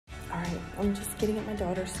I'm just getting at my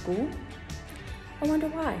daughter's school. I wonder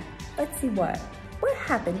why. Let's see what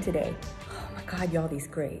happened today. Oh my God, y'all, these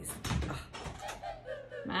grays. Oh.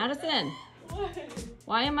 Madison. What?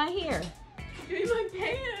 Why am I here? Give me my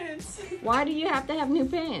pants. Why do you have to have new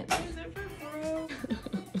pants?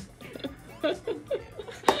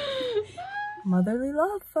 Motherly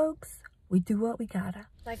love, folks. We do what we gotta.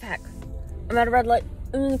 Life hack. I'm at a red light.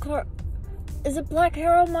 I'm in the car. Is it black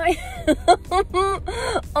hair on my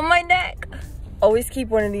on my neck? Always keep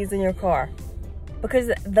one of these in your car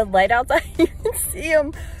because the light outside, you can see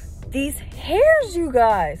them. These hairs, you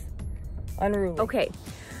guys. Unruly. Okay,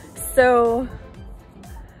 so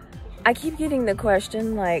I keep getting the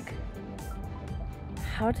question like,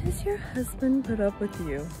 how does your husband put up with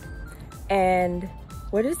you? And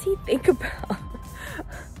what does he think about?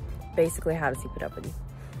 Basically, how does he put up with you?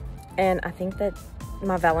 And I think that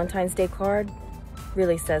my Valentine's Day card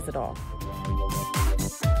really says it all.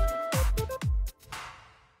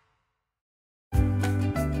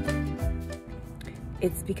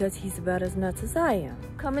 It's because he's about as nuts as I am.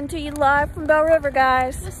 Coming to you live from Bell River,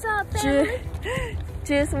 guys. What's up, family?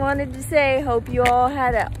 Just wanted to say, hope you all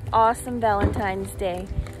had an awesome Valentine's Day.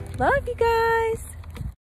 Love you guys.